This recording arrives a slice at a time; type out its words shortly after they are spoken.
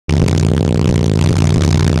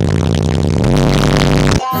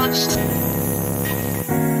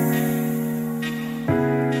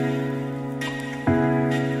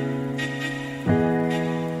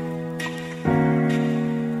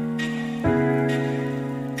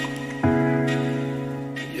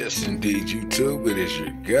indeed, YouTube. It is your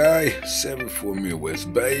guy, 74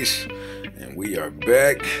 Midwest Bass, and we are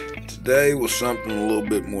back today with something a little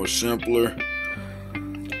bit more simpler.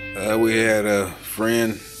 We had a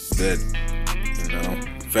friend that,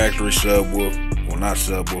 factory subwoofer, well, not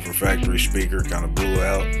subwoofer, factory speaker kind of blew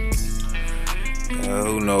out.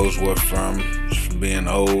 Who knows what from? Just from being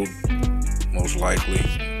old, most likely.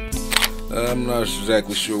 I'm not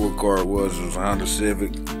exactly sure what car it was. It was a Honda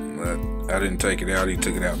Civic. I didn't take it out. He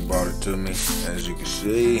took it out and brought it to me. As you can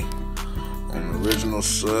see, on the original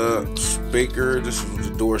speaker, this was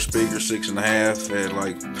the door speaker, 6.5. Had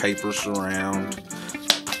like paper surround,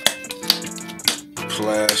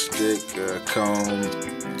 plastic cone.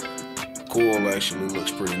 Coil actually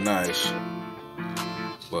looks pretty nice,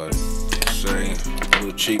 but say a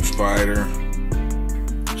little cheap spider.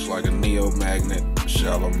 It's like a neo magnet,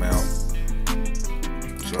 shallow mount.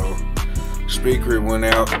 So speaker went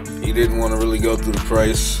out. He didn't want to really go through the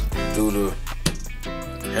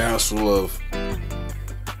hassle of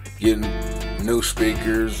getting new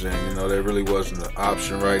speakers, and there really wasn't an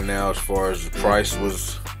option right now as far as the price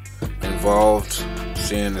was involved.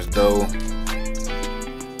 Seeing as though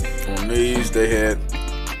on these they had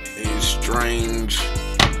these strange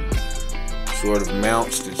sort of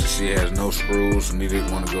mounts that you see has no screws, and he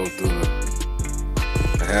didn't want to go through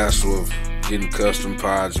the hassle of getting custom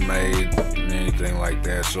pods made and anything like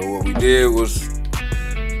that. So what we did was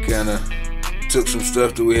kind of took some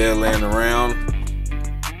stuff that we had laying around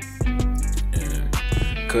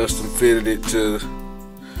and custom fitted it to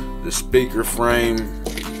the speaker frame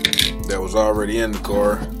that was already in the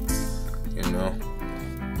car.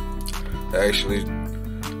 Actually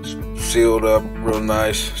sealed up real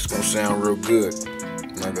nice. It's gonna sound real good.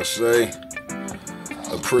 Like I say,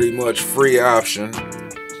 a pretty much free option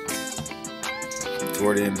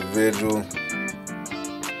for the individual.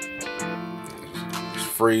 It's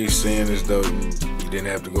free, seeing as though you didn't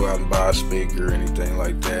have to go out and buy a speaker or anything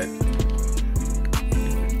like that.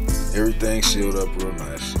 Everything sealed up real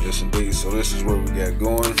nice. Yes indeed. So this is what we got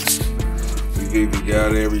going. We've even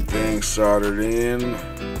got everything soldered in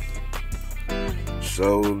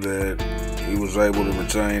so that he was able to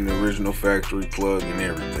retain the original factory plug and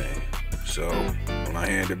everything. So when I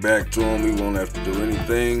hand it back to him, we won't have to do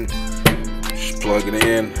anything. Just plug it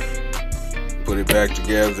in, put it back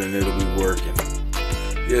together, and it'll be working.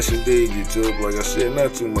 Yes indeed, YouTube. Like I said,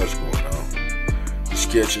 not too much going on. Just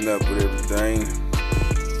catching up with everything.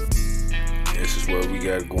 This is what we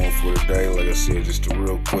got going for today. Like I said, just a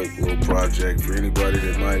real quick little project for anybody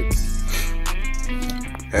that might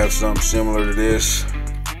have something similar to this,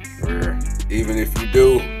 where even if you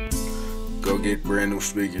do go get brand new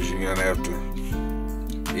speakers, you're gonna have to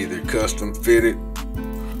either custom fit it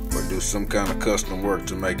or do some kind of custom work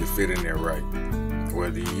to make it fit in there right.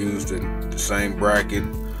 Whether you use the same bracket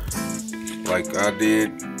like I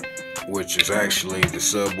did, which is actually the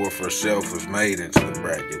subwoofer itself was made into the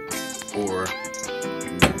bracket, or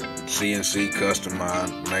CNC customize,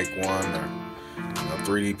 make one, or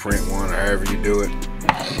 3D print one, or however you do it.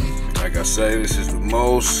 Like I say, this is the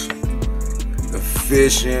most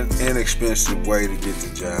efficient, inexpensive way to get the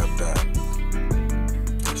job done.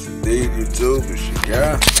 Yes indeed, YouTube, it's your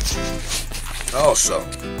guy. Also,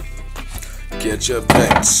 catch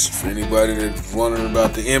updates for anybody that's wondering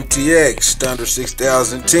about the MTX Thunder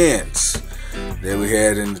 6010s that we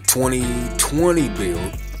had in the 2020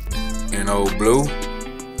 build in old blue.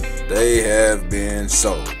 They have been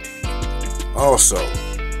sold. Also,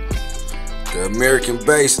 the American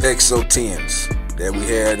Bass XO10s that we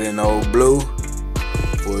had in old blue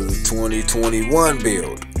for the 2021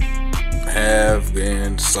 build have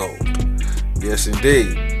been sold. Yes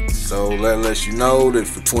indeed. So that lets you know that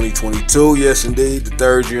for 2022, yes indeed, the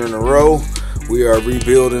third year in a row, we are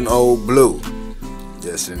rebuilding old blue.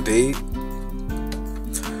 Yes indeed.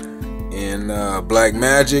 In Black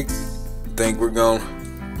Magic, I think we're gonna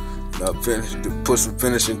put some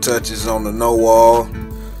finishing touches on the no wall,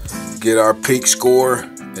 get our peak score,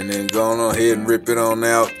 and then go on ahead and rip it on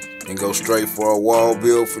out and go straight for our wall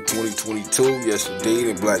build for 2022. Yes indeed,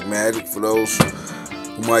 in Black Magic. For those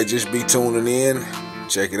who might just be tuning in,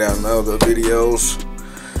 check it out in other videos.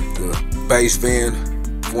 The bass fan,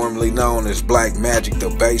 formerly known as Black Magic, the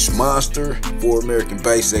Bass Monster, 4 American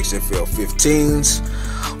Bass XFL 15s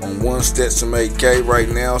on 1 Stetson 8K right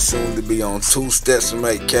now, soon to be on 2 Stetson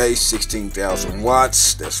 8K, 16,000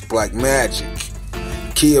 watts. That's Black Magic.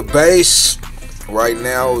 Kia Bass right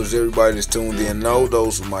now, as everybody that's tuned in know,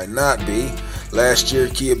 those who might not be, last year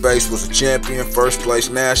Kia Bass was a champion, first place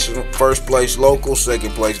national, first place local,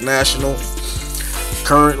 second place national.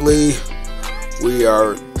 Currently we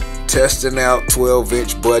are testing out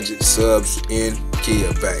 12-inch budget subs in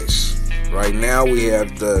Kia Bass. Right now we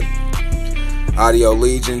have the Audio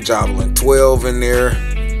Legion Javelin 12 in there.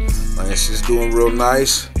 It's just doing real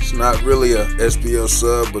nice. It's not really a SPL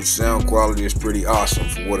sub, but the sound quality is pretty awesome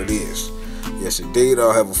for what it is. Yes, indeed,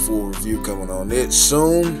 I'll have a full review coming on it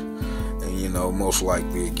soon, and you know, most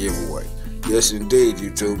likely a giveaway. Yes, indeed,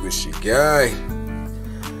 YouTube, it's your guy,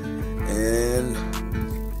 and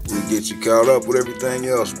we'll get you caught up with everything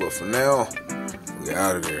else. But for now, we're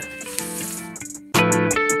out of there.